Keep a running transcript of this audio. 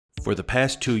For the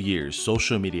past 2 years,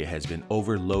 social media has been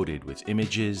overloaded with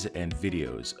images and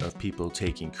videos of people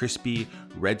taking crispy,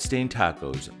 red-stained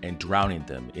tacos and drowning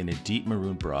them in a deep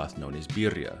maroon broth known as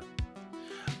birria.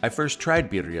 I first tried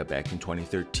birria back in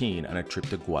 2013 on a trip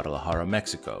to Guadalajara,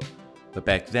 Mexico, but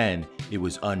back then it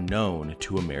was unknown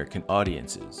to American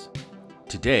audiences.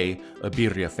 Today, a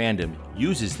birria fandom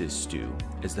uses this stew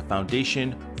as the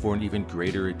foundation for an even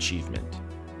greater achievement,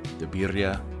 the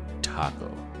birria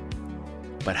taco.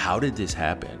 But how did this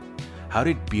happen? How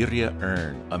did birria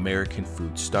earn American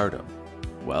food stardom?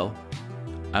 Well,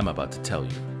 I'm about to tell you.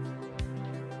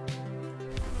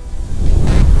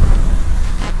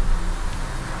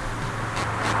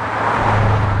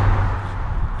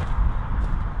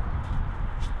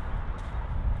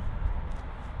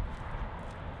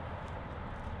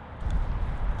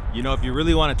 You know, if you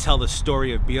really want to tell the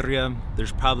story of birria,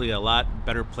 there's probably a lot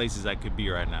better places I could be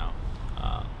right now.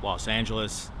 Los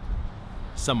Angeles,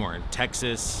 somewhere in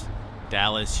Texas,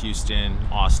 Dallas, Houston,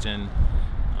 Austin,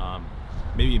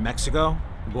 maybe Mexico,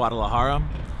 Guadalajara.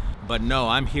 But no,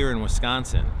 I'm here in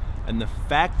Wisconsin. And the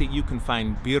fact that you can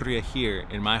find birria here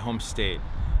in my home state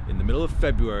in the middle of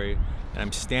February, and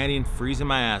I'm standing freezing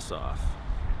my ass off,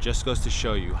 just goes to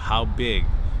show you how big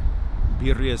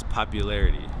birria's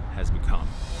popularity has become.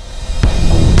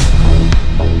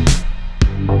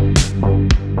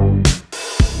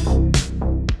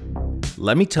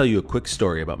 Let me tell you a quick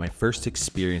story about my first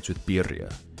experience with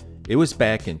birria. It was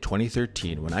back in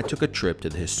 2013 when I took a trip to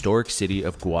the historic city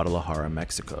of Guadalajara,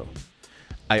 Mexico.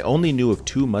 I only knew of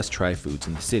 2 must-try foods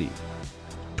in the city,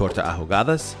 torta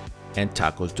ahogadas and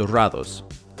tacos dorados.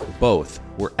 Both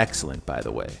were excellent, by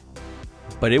the way.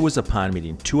 But it was upon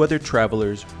meeting 2 other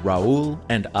travelers, Raul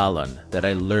and Alan, that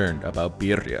I learned about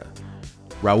birria.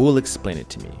 Raul explained it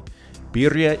to me.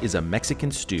 Birria is a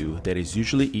Mexican stew that is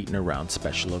usually eaten around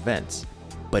special events,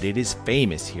 but it is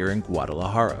famous here in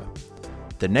Guadalajara.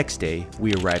 The next day,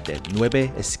 we arrived at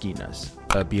Nueve Esquinas,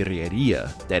 a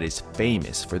birreria that is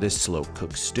famous for this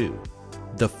slow-cooked stew.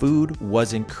 The food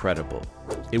was incredible.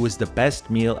 It was the best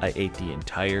meal I ate the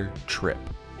entire trip.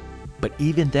 But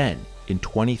even then, in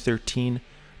 2013,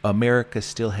 America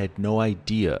still had no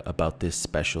idea about this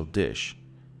special dish.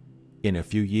 In a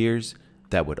few years,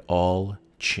 that would all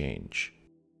change.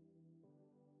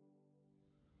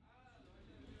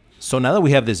 So now that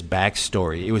we have this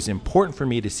backstory, it was important for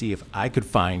me to see if I could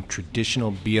find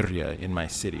traditional birria in my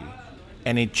city.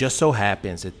 And it just so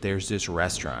happens that there's this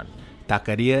restaurant,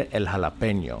 Taqueria El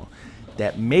Jalapeño,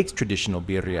 that makes traditional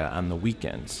birria on the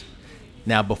weekends.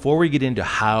 Now, before we get into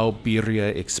how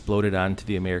birria exploded onto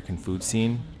the American food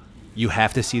scene, you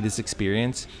have to see this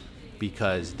experience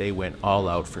because they went all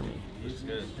out for me. Looks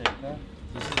good.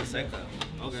 This is a seca.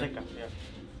 Okay. Seca, yeah.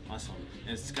 Awesome.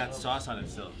 And it's got sauce on it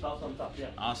still. Sauce on top, yeah.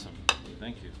 Awesome.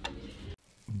 Thank you.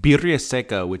 Birria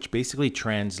seca, which basically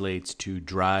translates to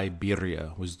dry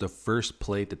birria, was the first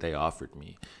plate that they offered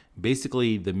me.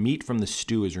 Basically, the meat from the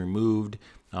stew is removed,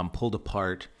 pulled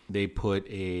apart. They put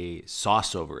a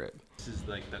sauce over it. This is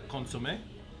like the consomme?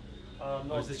 No,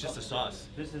 or is this just a sauce?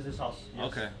 This is the sauce. Yes.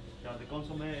 Okay. Yeah, the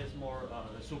consomme is more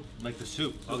the soup. Like the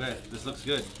soup. Okay, this looks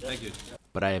good. Thank you.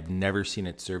 But I have never seen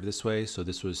it served this way, so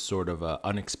this was sort of an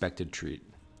unexpected treat.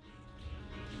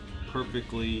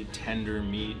 Perfectly tender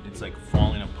meat. It's like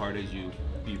falling apart as you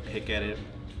pick at it.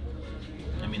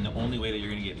 I mean, the only way that you're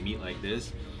gonna get meat like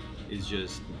this is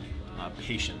just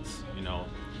patience, you know,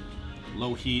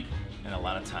 low heat and a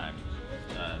lot of time.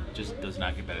 Just does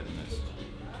not get better than this.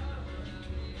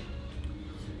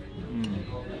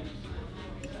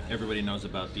 Everybody knows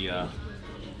about the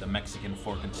Mexican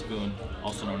fork and spoon,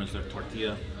 also known as their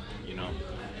tortilla. You know,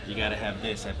 you gotta have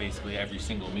this at basically every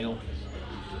single meal.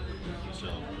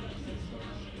 So,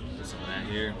 put some of that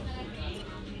here.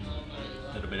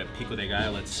 A little bit of pico de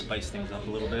gallo, let's spice things up a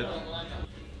little bit.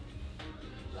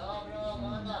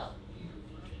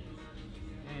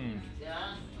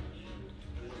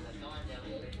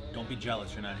 Don't be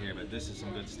jealous you're not here, but this is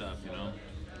some good stuff, you know?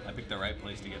 I picked the right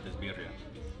place to get this birria.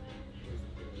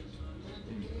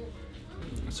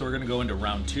 So we're gonna go into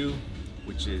round 2,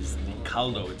 which is the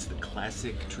caldo. It's the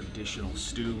classic traditional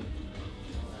stew.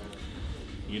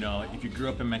 You know, if you grew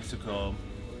up in Mexico,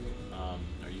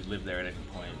 or you live there at any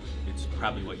point, it's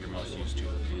probably what you're most used to,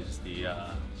 is the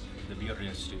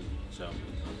birria stew. So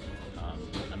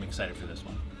I'm excited for this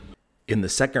one. In the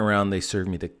second round, they served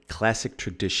me the classic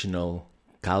traditional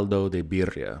caldo de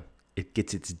birria. It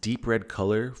gets its deep red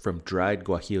color from dried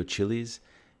guajillo chilies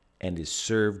and is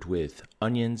served with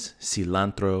onions,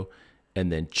 cilantro,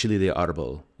 and then chile de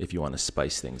árbol if you want to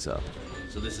spice things up.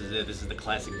 So this is it. This is the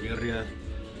classic birria.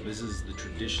 This is the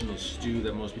traditional stew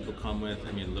that most people come with.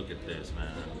 I mean, look at this,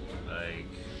 man. Like,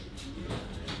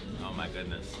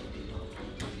 goodness.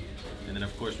 And then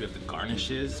of course we have the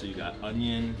garnishes. So you got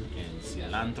onion and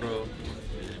cilantro.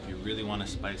 And then if you really want to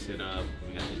spice it up,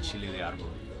 we got the chile de árbol.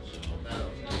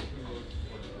 So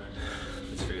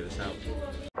let's figure this out.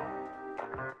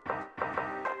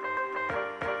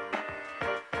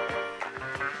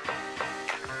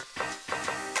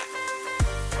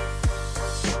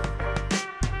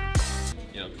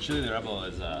 Chile de árbol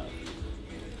is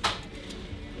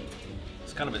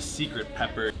it's kind of a secret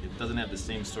pepper. It doesn't have the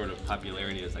same sort of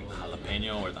popularity as like the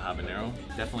jalapeno or the habanero.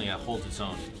 Definitely holds its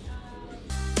own.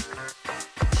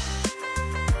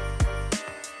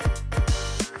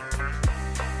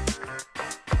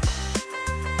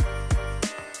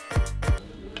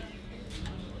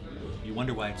 You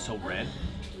wonder why it's so red?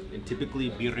 And typically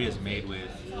birria is made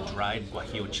with dried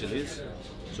guajillo chilies.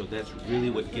 So that's really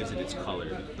what gives it its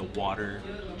color. The water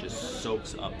just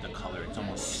soaks up the color. It's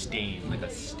almost stained, like a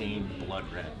stained blood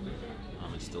red.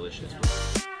 It's delicious.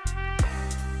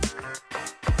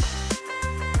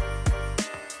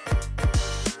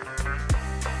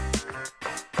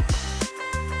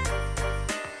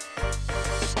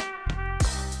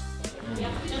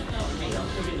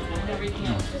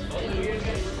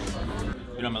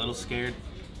 You know, I'm a little scared.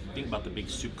 Think about the big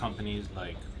soup companies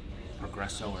like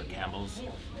Progresso or Campbell's,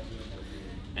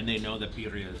 and they know that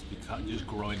birria is just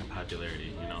growing in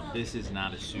popularity. You know, this is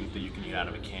not a soup that you can eat out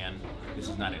of a can. This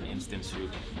is not an instant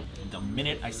soup. The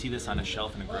minute I see this on a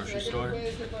shelf in a grocery store,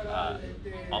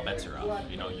 all bets are off.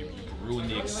 You know, you ruin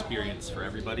the experience for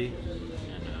everybody,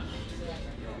 and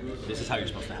this is how you're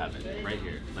supposed to have it, right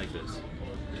here, like this.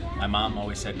 My mom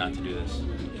always said not to do this.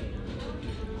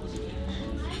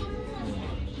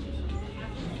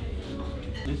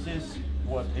 This is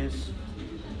what is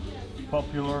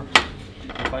popular.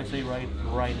 If I say right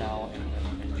now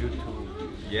in YouTube,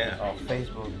 Yeah.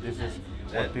 Facebook, this is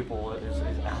what people is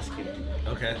asking.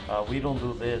 Okay. We don't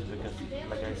do this because,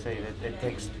 like I say, it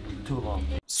takes too long.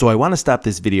 So I want to stop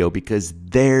this video because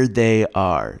there they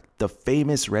are, the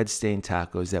famous red stain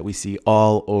tacos that we see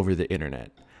all over the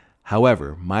internet.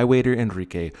 However, my waiter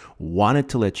Enrique wanted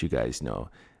to let you guys know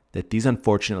that these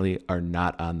unfortunately are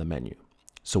not on the menu.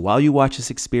 So while you watch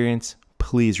this experience,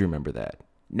 please remember that.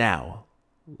 Now,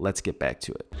 let's get back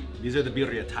to it. These are the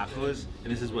birria tacos,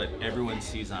 and this is what everyone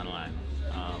sees online.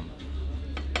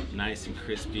 Nice and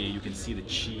crispy. You can see the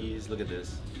cheese. Look at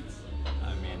this.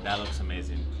 I mean, that looks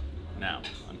amazing. Now,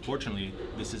 unfortunately,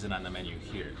 this isn't on the menu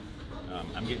here.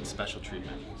 I'm getting special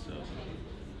treatment, so.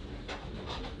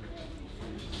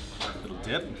 Little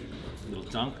dip, little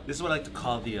dunk. This is what I like to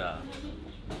call the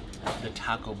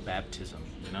taco baptism,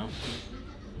 you know?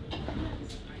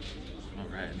 All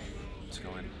right, let's go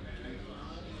in.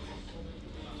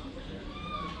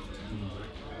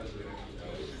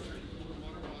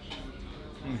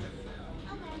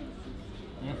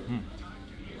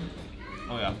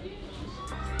 Oh yeah.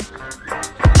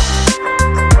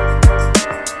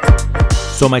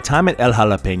 So my time at El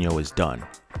Jalapeño is done,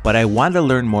 but I wanted to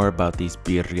learn more about these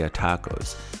birria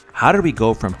tacos. How did we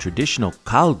go from traditional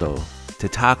caldo to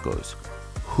tacos?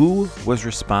 Who was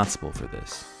responsible for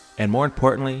this? And more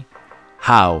importantly,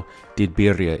 how did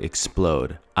birria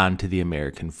explode onto the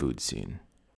American food scene?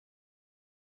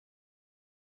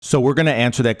 So we're going to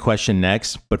answer that question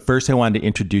next, but first I wanted to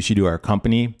introduce you to our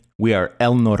company. We are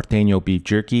El Norteño Beef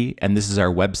Jerky, and this is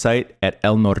our website at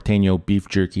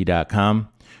elnorteñobeefjerky.com.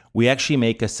 We actually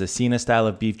make a cecina style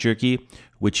of beef jerky,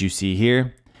 which you see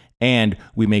here, and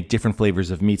we make different flavors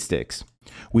of meat sticks.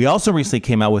 We also recently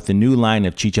came out with a new line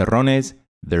of chicharrones.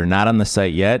 They're not on the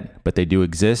site yet, but they do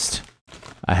exist.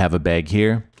 I have a bag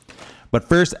here. But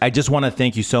first, I just want to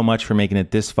thank you so much for making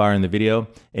it this far in the video.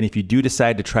 And if you do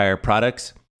decide to try our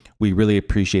products, we really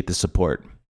appreciate the support.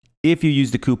 If you use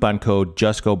the coupon code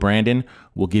JustGoBrandon,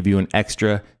 we'll give you an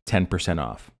extra 10%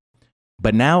 off.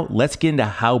 But now let's get into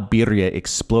how birria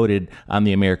exploded on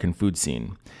the American food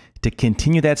scene. To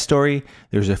continue that story,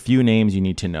 there's a few names you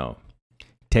need to know.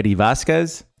 Teddy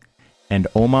Vasquez and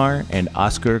Omar and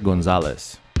Oscar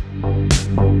Gonzalez.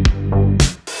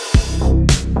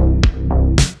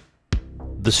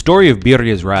 The story of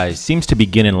birria's rise seems to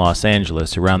begin in Los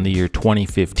Angeles around the year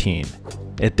 2015.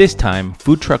 At this time,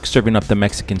 food trucks serving up the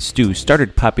Mexican stew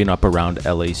started popping up around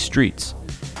LA's streets.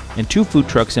 And two food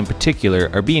trucks in particular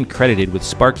are being credited with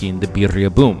sparking the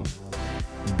birria boom: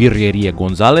 Birreria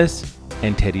Gonzalez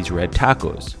and Teddy's Red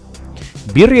Tacos.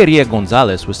 Birreria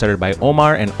Gonzalez was started by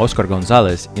Omar and Oscar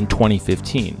Gonzalez in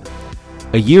 2015.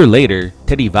 A year later,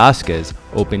 Teddy Vasquez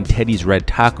opened Teddy's Red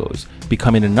Tacos,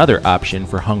 becoming another option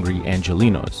for hungry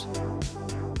Angelinos.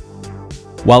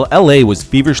 While LA was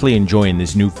feverishly enjoying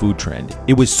this new food trend,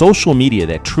 it was social media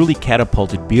that truly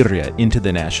catapulted birria into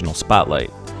the national spotlight.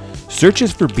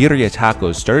 Searches for birria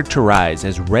tacos started to rise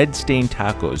as red stain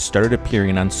tacos started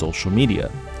appearing on social media.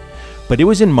 But it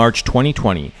was in March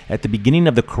 2020, at the beginning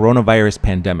of the coronavirus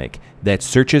pandemic, that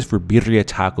searches for birria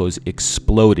tacos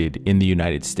exploded in the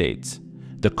United States.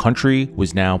 The country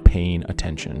was now paying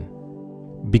attention.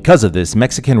 Because of this,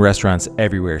 Mexican restaurants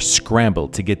everywhere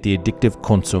scrambled to get the addictive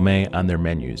consommé on their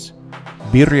menus.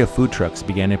 Birria food trucks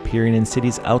began appearing in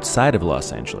cities outside of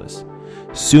Los Angeles.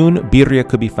 Soon, birria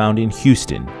could be found in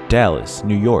Houston, Dallas,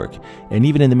 New York, and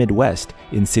even in the Midwest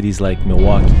in cities like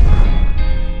Milwaukee.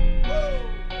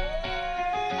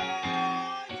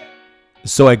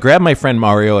 So I grabbed my friend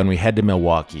Mario and we head to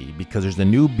Milwaukee because there's a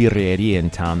new birreria in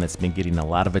town that's been getting a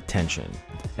lot of attention.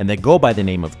 And they go by the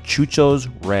name of Chucho's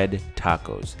Red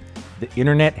Tacos. The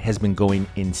internet has been going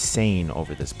insane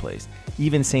over this place,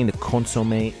 even saying the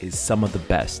consommé is some of the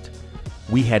best.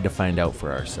 We had to find out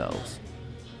for ourselves.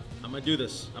 I'm gonna do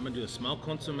this. I'm gonna do a small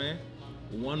consommé,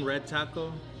 one red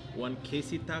taco, one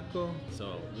quesy taco.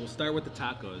 So we'll start with the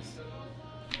tacos.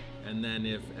 And then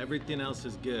if everything else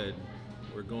is good,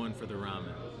 we're going for the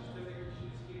ramen.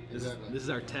 This is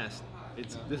our test.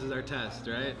 This is our test,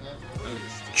 right? Okay.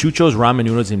 Chucho's ramen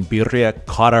noodles and birria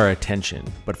caught our attention,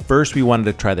 but first we wanted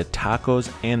to try the tacos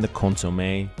and the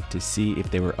consommé to see if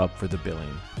they were up for the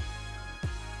billing.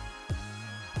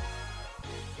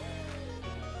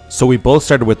 So we both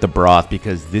started with the broth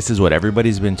because this is what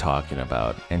everybody's been talking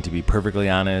about, and to be perfectly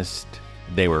honest,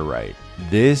 they were right.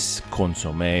 This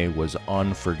consommé was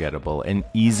unforgettable and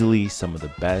easily some of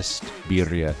the best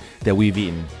birria that we've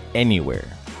eaten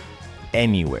anywhere.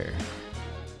 Anywhere.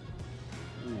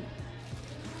 Ooh.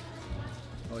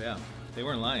 Oh yeah, they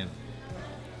weren't lying.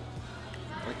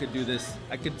 I could do this.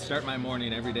 I could start my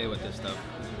morning every day with this stuff.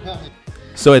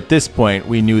 So at this point,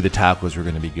 we knew the tacos were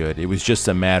going to be good. It was just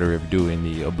a matter of doing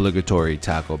the obligatory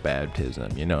taco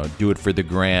baptism. You know, do it for the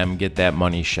gram, get that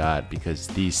money shot, because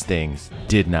these things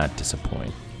did not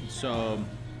disappoint. So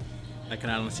I can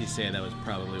honestly say that was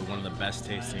probably one of the best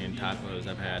tasting tacos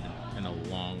I've had in a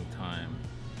long time.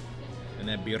 And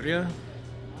that birria,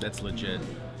 that's legit.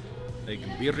 Like,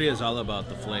 birria is all about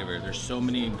the flavor. There's so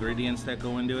many ingredients that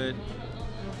go into it.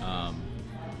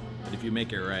 But if you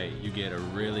make it right, you get a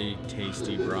really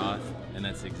tasty broth, and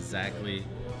that's exactly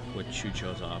what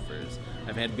Chucho's offers.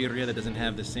 I've had birria that doesn't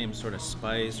have the same sort of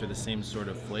spice or the same sort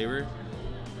of flavor.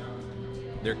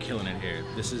 They're killing it here.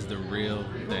 This is the real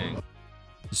thing.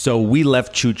 So we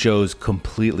left Chucho's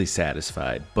completely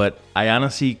satisfied, but I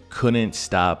honestly couldn't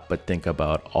stop but think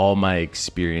about all my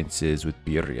experiences with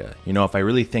birria. You know, if I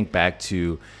really think back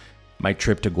to my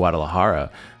trip to Guadalajara,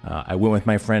 I went with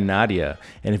my friend Nadia,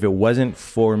 and if it wasn't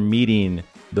for meeting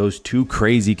those two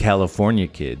crazy California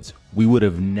kids, we would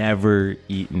have never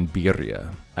eaten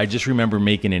birria. I just remember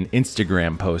making an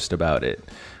Instagram post about it,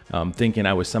 thinking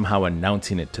I was somehow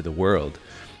announcing it to the world.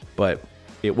 But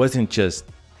it wasn't just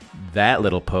that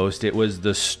little post, it was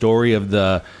the story of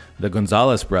the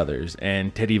Gonzalez brothers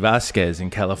and Teddy Vasquez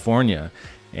in California,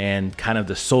 and kind of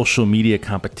the social media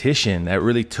competition that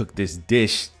really took this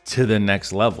dish to the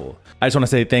next level. I just want to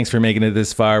say thanks for making it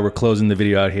this far. We're closing the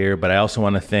video out here, but I also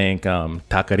want to thank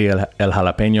Taqueria El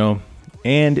Jalapeño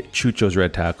and Chucho's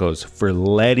Red Tacos for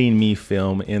letting me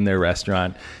film in their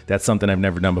restaurant. That's something I've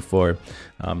never done before.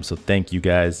 So thank you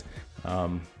guys.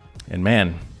 And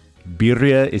man,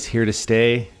 birria is here to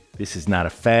stay. This is not a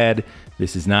fad.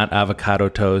 This is not avocado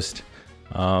toast.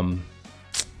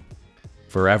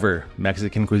 Forever,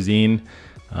 Mexican cuisine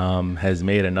has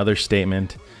made another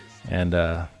statement. And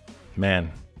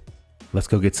man, let's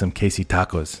go get some quesy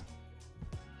tacos.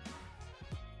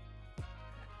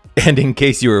 And in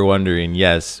case you were wondering,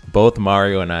 yes, both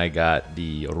Mario and I got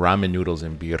the ramen noodles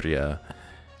and birria.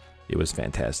 It was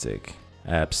fantastic.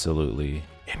 Absolutely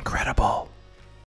incredible.